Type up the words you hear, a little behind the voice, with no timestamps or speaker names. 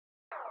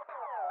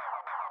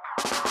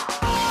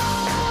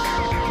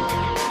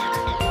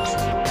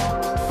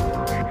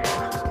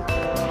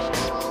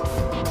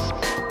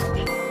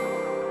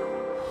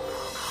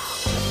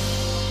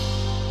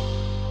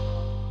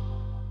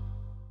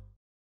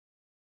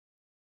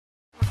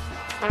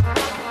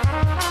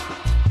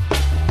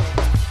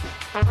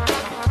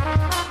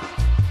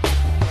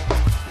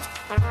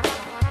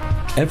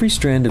Every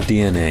strand of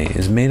DNA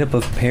is made up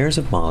of pairs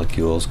of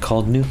molecules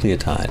called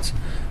nucleotides,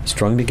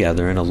 strung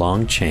together in a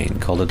long chain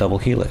called a double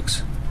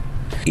helix.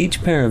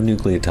 Each pair of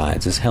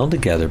nucleotides is held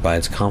together by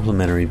its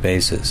complementary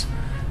bases.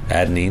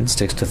 Adenine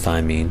sticks to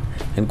thymine,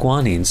 and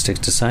guanine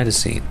sticks to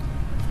cytosine.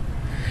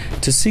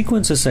 To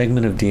sequence a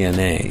segment of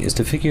DNA is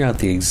to figure out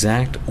the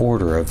exact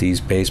order of these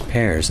base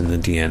pairs in the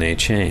DNA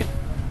chain.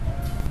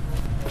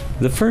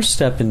 The first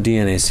step in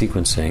DNA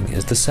sequencing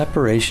is the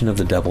separation of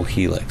the double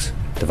helix,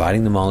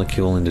 dividing the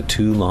molecule into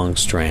two long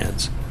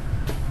strands.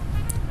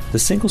 The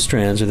single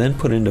strands are then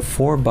put into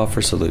 4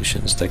 buffer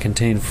solutions that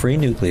contain free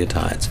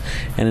nucleotides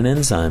and an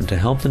enzyme to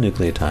help the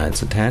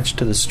nucleotides attach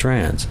to the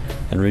strands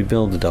and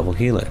rebuild the double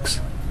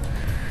helix.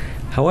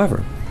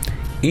 However,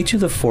 each of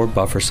the 4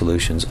 buffer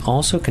solutions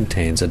also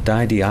contains a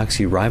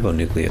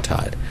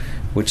dideoxyribonucleotide,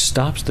 which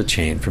stops the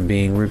chain from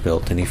being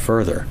rebuilt any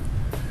further.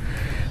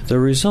 The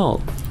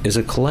result is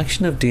a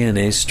collection of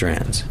DNA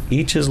strands,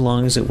 each as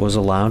long as it was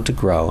allowed to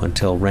grow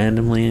until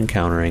randomly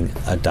encountering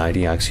a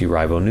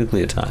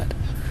dideoxyribonucleotide.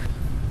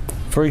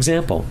 For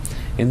example,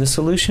 in the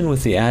solution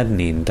with the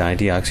adenine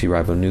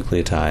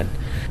dideoxyribonucleotide,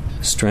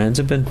 strands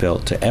have been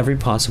built to every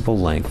possible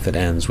length that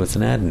ends with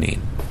an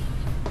adenine.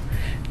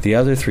 The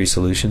other 3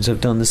 solutions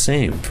have done the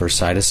same for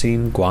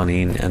cytosine,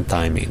 guanine, and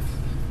thymine.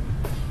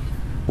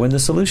 When the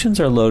solutions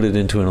are loaded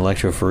into an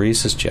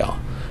electrophoresis gel,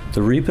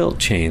 the rebuilt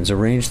chains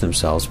arrange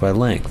themselves by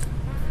length.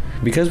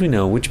 Because we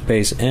know which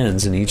base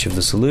ends in each of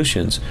the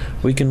solutions,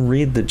 we can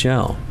read the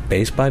gel,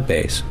 base by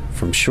base,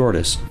 from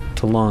shortest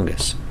to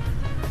longest.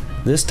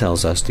 This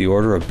tells us the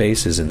order of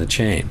bases in the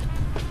chain,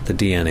 the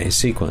DNA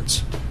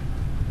sequence.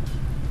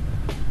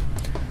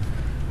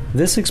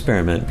 This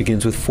experiment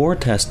begins with 4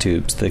 test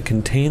tubes that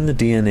contain the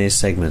DNA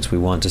segments we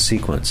want to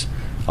sequence,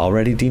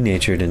 already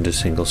denatured into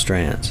single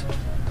strands.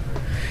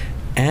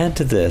 Add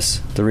to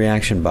this the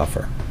reaction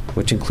buffer,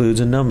 which includes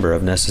a number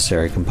of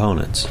necessary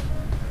components.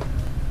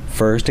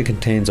 First, it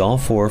contains all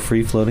 4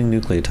 free-floating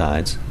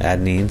nucleotides,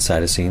 adenine,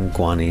 cytosine,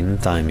 guanine, and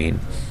thymine,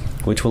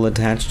 which will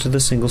attach to the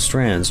single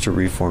strands to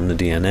reform the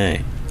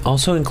DNA.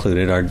 Also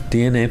included are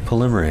DNA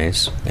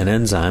polymerase, an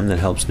enzyme that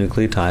helps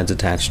nucleotides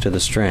attach to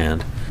the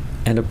strand,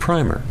 and a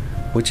primer,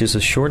 which is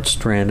a short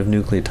strand of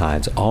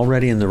nucleotides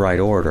already in the right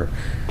order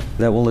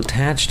that will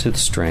attach to the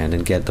strand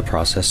and get the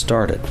process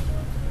started.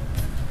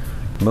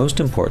 Most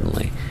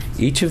importantly,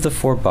 each of the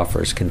 4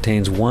 buffers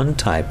contains one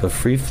type of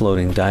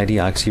free-floating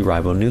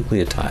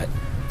dideoxyribonucleotide.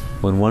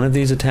 When one of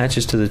these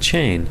attaches to the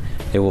chain,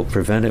 it will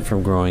prevent it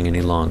from growing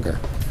any longer.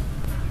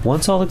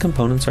 Once all the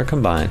components are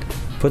combined,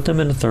 put them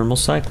in a thermal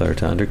cycler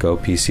to undergo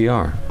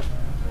PCR.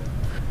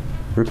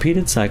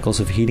 Repeated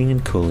cycles of heating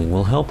and cooling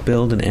will help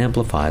build and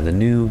amplify the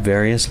new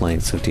various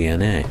lengths of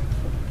DNA.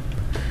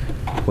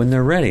 When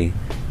they're ready,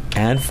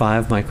 add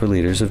 5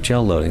 microliters of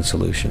gel loading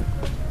solution.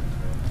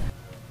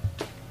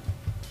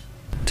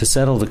 To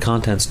settle the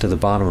contents to the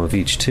bottom of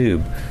each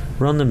tube,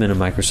 run them in a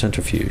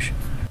microcentrifuge.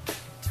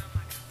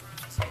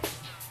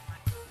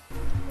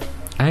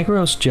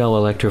 Agarose gel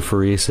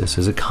electrophoresis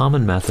is a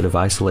common method of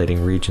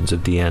isolating regions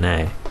of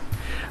DNA.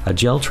 A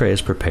gel tray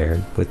is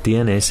prepared, with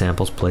DNA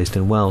samples placed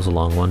in wells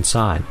along one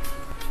side.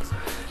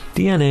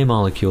 DNA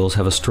molecules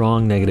have a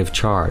strong negative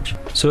charge,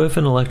 so if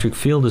an electric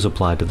field is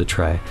applied to the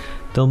tray,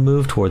 they'll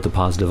move toward the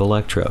positive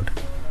electrode.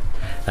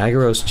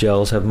 Agarose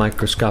gels have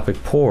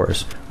microscopic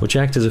pores, which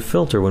act as a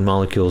filter when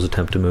molecules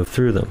attempt to move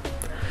through them.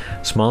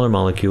 Smaller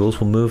molecules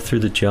will move through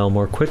the gel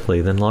more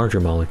quickly than larger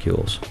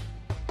molecules.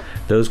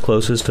 Those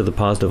closest to the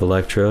positive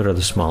electrode are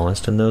the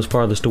smallest, and those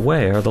farthest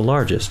away are the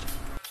largest.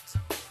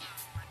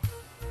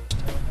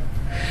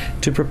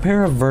 To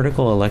prepare a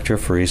vertical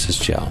electrophoresis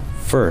gel,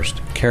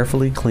 first,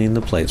 carefully clean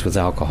the plates with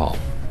alcohol.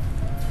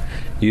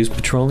 Use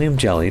petroleum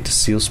jelly to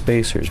seal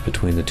spacers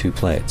between the 2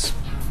 plates.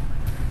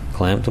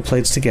 Clamp the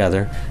plates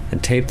together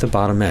and tape the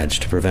bottom edge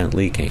to prevent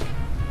leaking.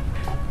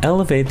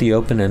 Elevate the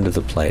open end of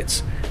the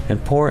plates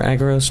and pour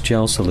agarose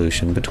gel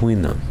solution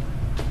between them.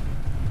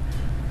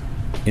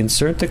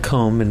 Insert the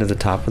comb into the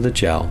top of the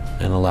gel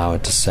and allow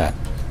it to set.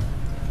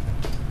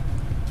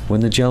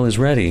 When the gel is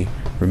ready,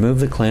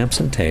 remove the clamps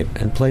and tape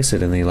and place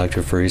it in the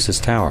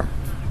electrophoresis tower.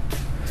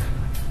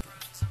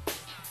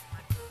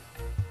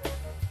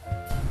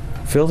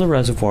 Fill the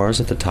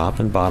reservoirs at the top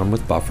and bottom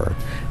with buffer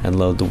and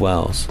load the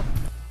wells.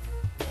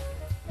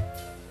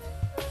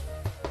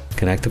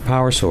 Connect the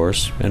power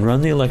source and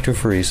run the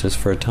electrophoresis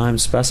for a time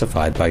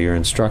specified by your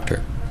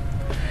instructor.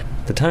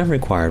 The time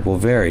required will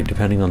vary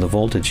depending on the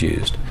voltage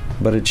used,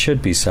 but it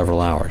should be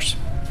several hours.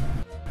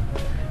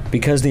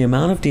 Because the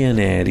amount of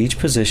DNA at each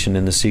position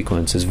in the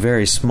sequence is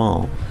very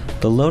small,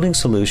 the loading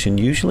solution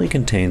usually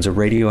contains a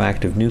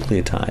radioactive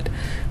nucleotide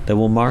that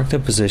will mark the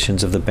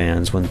positions of the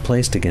bands when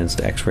placed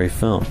against X-ray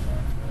film.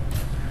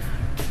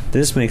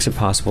 This makes it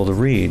possible to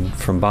read,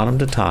 from bottom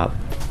to top,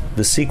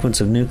 the sequence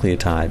of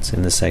nucleotides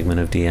in the segment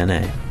of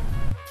DNA.